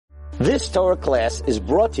This Torah class is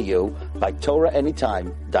brought to you by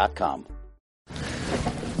TorahAnytime.com.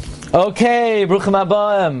 Okay, Bruchim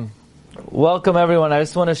Abayim. Welcome everyone. I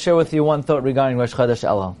just want to share with you one thought regarding Rosh Chodesh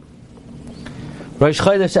Elul. Rosh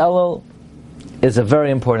Chodesh Elul is a very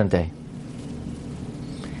important day.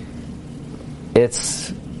 It's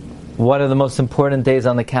one of the most important days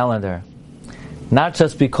on the calendar. Not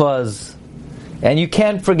just because, and you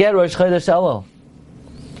can't forget Rosh Chodesh Elul.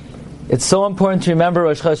 It's so important to remember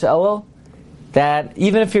Rosh Chodesh Elul that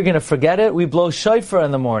even if you're going to forget it, we blow shofar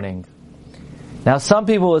in the morning. Now some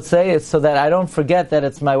people would say it's so that I don't forget that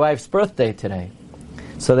it's my wife's birthday today.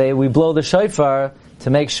 So we blow the shofar to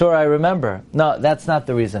make sure I remember. No, that's not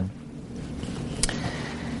the reason.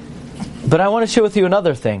 But I want to share with you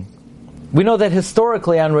another thing. We know that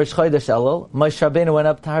historically on Rosh Chodesh Elul, Moshe Rabbeinu went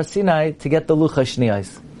up to Har Sinai to get the Luchos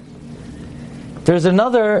Shniyos. There's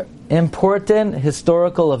another important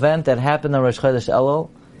historical event that happened on Rosh Chodesh Elul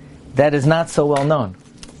that is not so well known.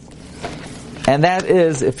 And that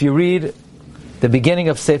is, if you read the beginning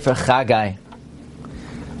of Sefer Chagai,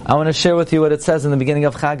 I want to share with you what it says in the beginning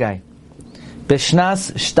of Chagai.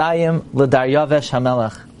 B'shnas shtayim l'Daryavesh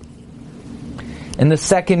HaMelech. In the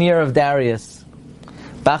second year of Darius,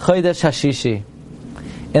 B'chodesh Hashishi,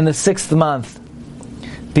 in the 6th month,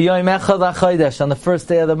 B'yoyim echad HaChodesh, on the first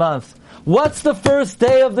day of the month. What's the first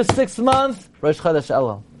day of the 6th month? Rosh Chodesh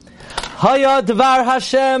Elul. Haya Dvar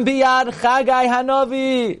Hashem biyad Chagai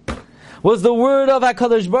Hanavi, was the word of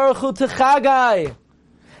HaKadosh Baruch Hu to Chagai,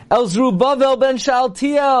 El Zerubbabel ben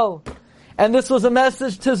Shaltiel. And this was a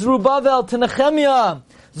message to Zerubbabel, to Nehemiah.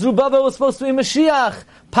 Zerubbabel was supposed to be Mashiach.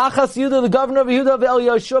 Pachas Yehuda, the governor of Yehuda, El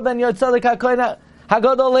Yoshua ben Yotzadik HaKohen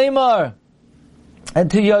HaGadol Lemar.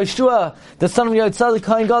 And to Yoshua, the son of Yotzadik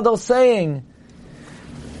HaKohen Gadol, saying,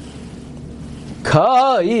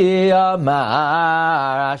 Koi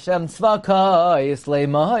Amar Hashem Tzvakos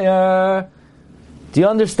Lemar. Do you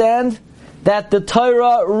understand that the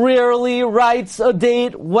Torah rarely writes a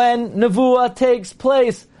date when Nevuah takes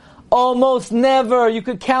place? Almost never. You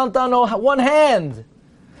could count on one hand.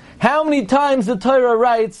 How many times the Torah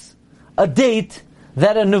writes a date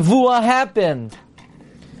that a Nevuah happened?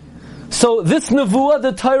 So this Nevuah,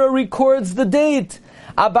 the Torah records the date.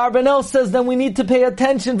 Abarbanel says then we need to pay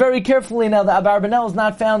attention very carefully. Now the Abarbanel is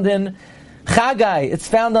not found in Chagai. It's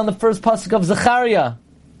found on the first pasuk of Zechariah.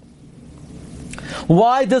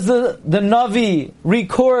 Why does the Navi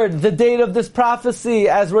record the date of this prophecy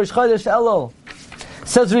as Rosh Chodesh Elul?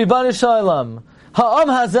 Says Ribbon Shalom, Ha'am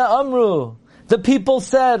Hazeh Amru, the people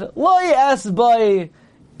said, Lo es by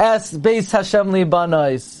es Beis Hashem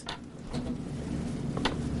libanais.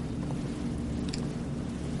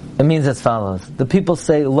 It means as follows. The people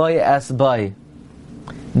say, Lo es by.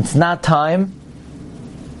 It's not time.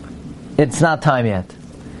 It's not time yet.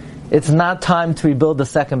 It's not time to rebuild the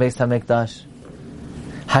second Beis Hamikdash.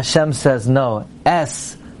 Hashem says, no,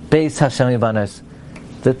 es Beis Hashem libanais.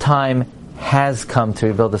 The time has come to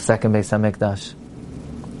rebuild the second Beis Hamikdash.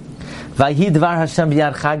 Vayhi dvar Hashem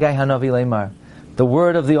biyad Chagai hanavi leimar. The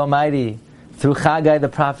word of the Almighty through Chagai the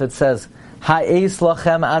prophet says, Ha'eis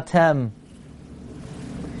lachem atem.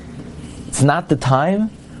 It's not the time,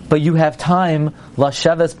 but you have time,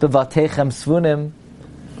 lasheves bevatechem svunim,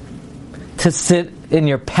 to sit in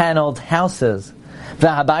your paneled houses.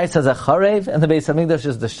 V'habayis says a charev, and the Beis Hamikdash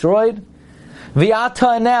is destroyed.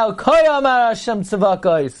 V'ata now koyamar Hashem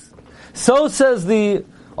tzavakos. So says the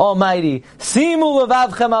Almighty, Simu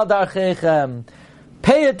levavchem al darchechem.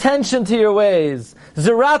 Pay attention to your ways.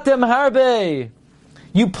 Zeratem harbe.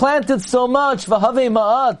 You planted so much, v'havei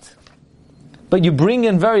ma'at, but you bring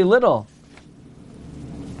in very little.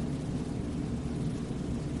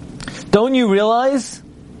 Don't you realize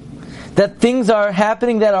that things are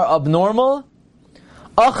happening that are abnormal?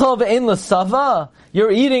 Achal ve'en l'sava.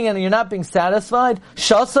 You're eating and you're not being satisfied.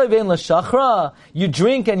 Shasai ve'en l'shachra. You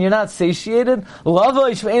drink and you're not satiated.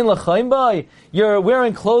 Lavoish ve'en l'chaim. You're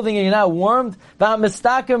wearing clothing and you're not warmed.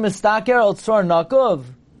 Mistaker al tzor nakov.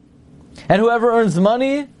 And whoever earns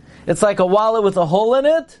money, it's like a wallet with a hole in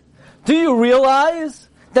it. Do you realize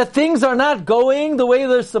that things are not going the way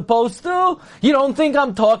they're supposed to? You don't think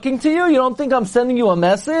I'm talking to you? You don't think I'm sending you a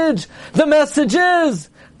message? The message is,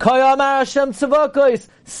 Kayamar Hashem Tzavakos,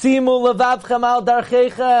 Simu levavchem al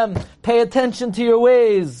darchechem. Pay attention to your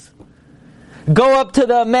ways. Go up to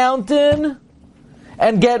the mountain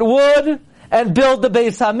and get wood and build the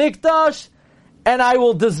Beis Hamikdash, and I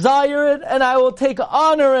will desire it and I will take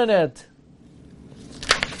honor in it.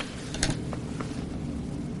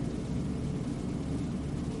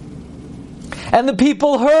 And the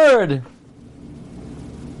people heard,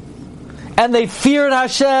 and they feared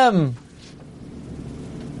Hashem.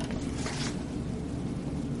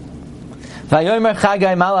 Vayomer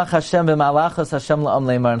Chagai Malach Hashem v'Malachos Hashem la'am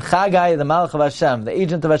leimar. And Chagai, the Malach of Hashem, the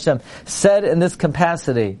agent of Hashem, said in this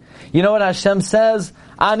capacity. You know what Hashem says?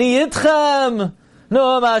 Ani itchem.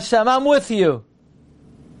 No, Hashem, I'm with you.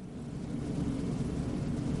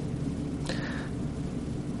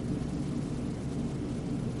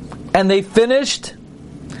 And they finished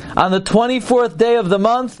on the 24th day of the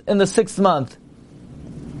month in the 6th month.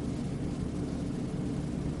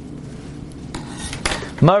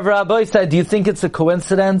 Marv Rabbi said, do you think it's a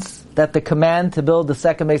coincidence that the command to build the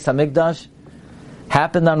second Beis Hamikdash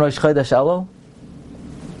happened on Rosh Chodesh Elul?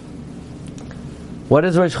 What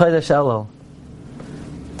is Rosh Chodesh Elul?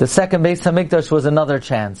 The second Beis Hamikdash was another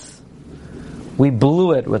chance. We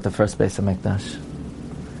blew it with the first Beis Hamikdash.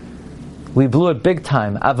 We blew it big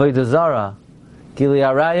time. Avodah Zarah, Gili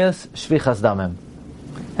Arayos, Shvichas Damim.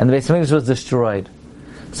 And the Beis Hamikdash was destroyed.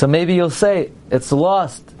 So maybe you'll say, it's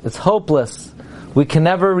lost, it's hopeless. We can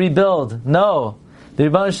never rebuild. No. The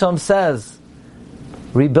Rebbeinu Shalom says,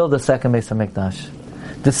 rebuild the second Beis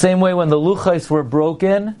HaMikdash. The same way when the Luchos were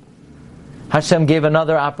broken, Hashem gave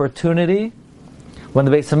another opportunity. When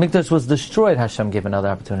the Beis HaMikdash was destroyed, Hashem gave another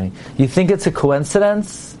opportunity. You think it's a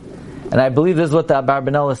coincidence? And I believe this is what the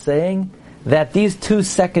Abarbanel is saying, that these 2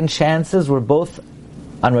 second chances were both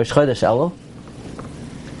on Rosh Chodesh Elul.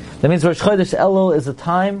 That means Rosh Chodesh Elul is a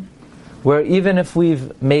time where even if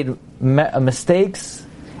we've made mistakes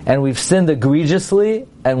and we've sinned egregiously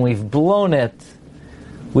and we've blown it,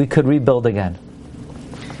 we could rebuild again.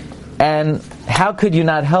 And how could you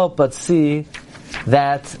not help but see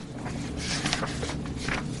that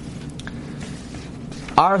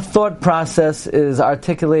our thought process is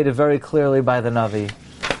articulated very clearly by the Navi.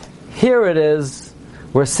 Here it is,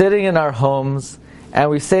 we're sitting in our homes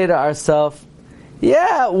and we say to ourselves,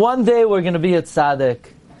 yeah, one day we're going to be a tzaddik.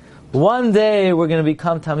 One day we're going to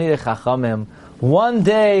become Talmidei Chachamim. One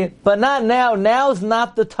day, but not now. Now's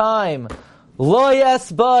not the time. Lo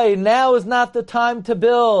yesbay. Now is not the time to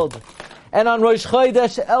build. And on Rosh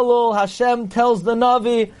Chodesh Elul, Hashem tells the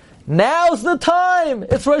Navi, now's the time.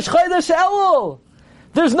 It's Rosh Chodesh Elul.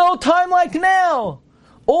 There's no time like now.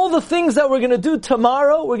 All the things that we're going to do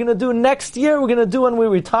tomorrow, we're going to do next year, we're going to do when we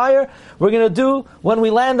retire, we're going to do when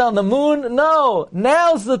we land on the moon. No,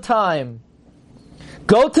 now's the time.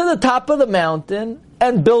 Go to the top of the mountain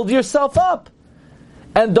and build yourself up.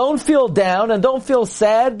 And don't feel down and don't feel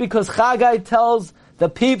sad because Chagai tells the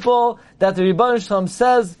people that the Rebbeinu Shalom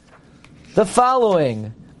says the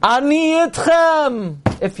following, Ani itchem.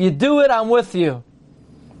 If you do it, I'm with you.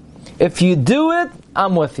 If you do it,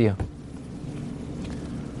 I'm with you.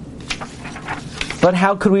 But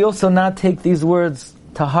how could we also not take these words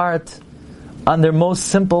to heart on their most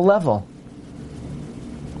simple level?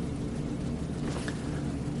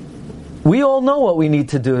 We all know what we need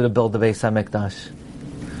to do to build the Beis HaMikdash.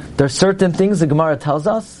 There are certain things the Gemara tells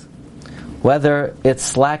us, whether it's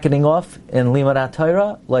slackening off in Limud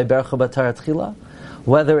Torah, Lo Yiberchu B'Torah Tchila,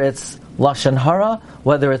 whether it's Lashon Hara,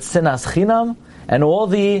 whether it's Sinas Chinam, and all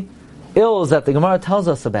the ills that the Gemara tells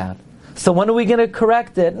us about. So when are we going to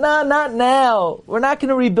correct it? No, not now. We're not going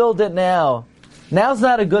to rebuild it now. Now's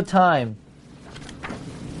not a good time.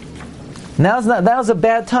 Now's a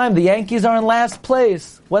bad time. The Yankees are in last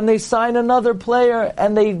place. When they sign another player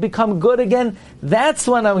and they become good again, that's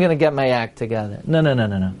when I'm going to get my act together.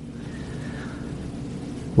 No.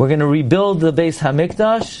 We're going to rebuild the Beis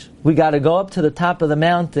HaMikdash. We got to go up to the top of the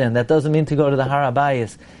mountain. That doesn't mean to go to the Har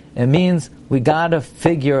HaBayis. It means we got to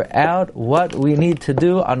figure out what we need to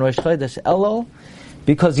do on Rosh Chodesh Elul,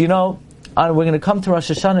 because we're going to come to Rosh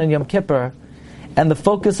Hashanah and Yom Kippur, and the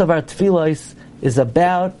focus of our tefillos is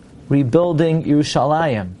about rebuilding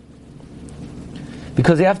Yerushalayim.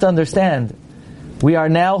 Because you have to understand, we are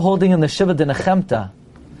now holding in the Shiva D'Nechemta.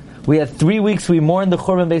 We had 3 weeks we mourned the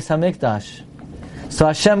Churban Beis HaMikdash. So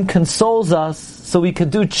Hashem consoles us so we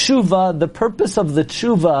could do tshuva. The purpose of the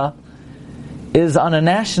tshuva is on a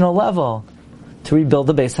national level to rebuild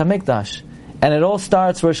the Beis HaMikdash. And it all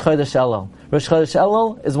starts Rosh Chodesh Elul. Rosh Chodesh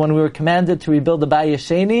Elul is when we were commanded to rebuild the Bayis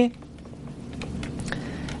Sheni,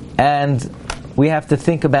 and we have to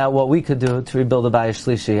think about what we could do to rebuild the Bayis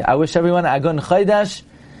Shlishi. I wish everyone Agun Chodesh,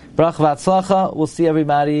 Brach V'Atzlacha. We'll see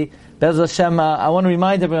everybody. Bez Hashem, I want to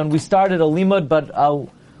remind everyone, we started a limud, but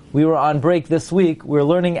we were on break this week. We're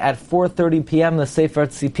learning at 4:30 p.m. the Sefer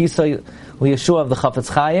Tzipisa L'Yeshua of the Chafetz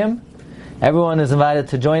Chaim. Everyone is invited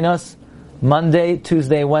to join us Monday,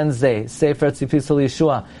 Tuesday, Wednesday, Sefer Tzipisa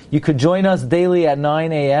L'Yeshua. You could join us daily at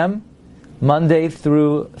 9 a.m., Monday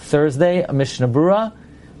through Thursday, a Mishnah Brura,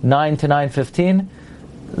 9 to 9:15.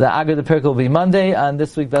 The Agad the Perk will be Monday, and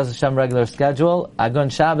this week, Bez Hashem, regular schedule,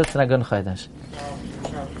 Agun Shabbos and Agun Chodesh.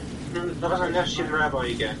 Next year, Rabbi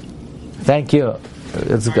again. Thank you.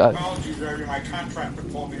 It's My good. apologies, Rabbi. My contractor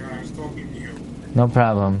called me when I was talking to you. No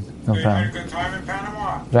problem. No You had a problem. good time in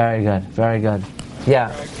Panama? Very good. Very good.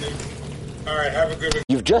 Yeah. All right, have a good one.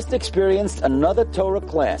 You've just experienced another Torah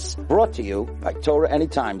class brought to you by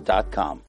TorahAnytime.com.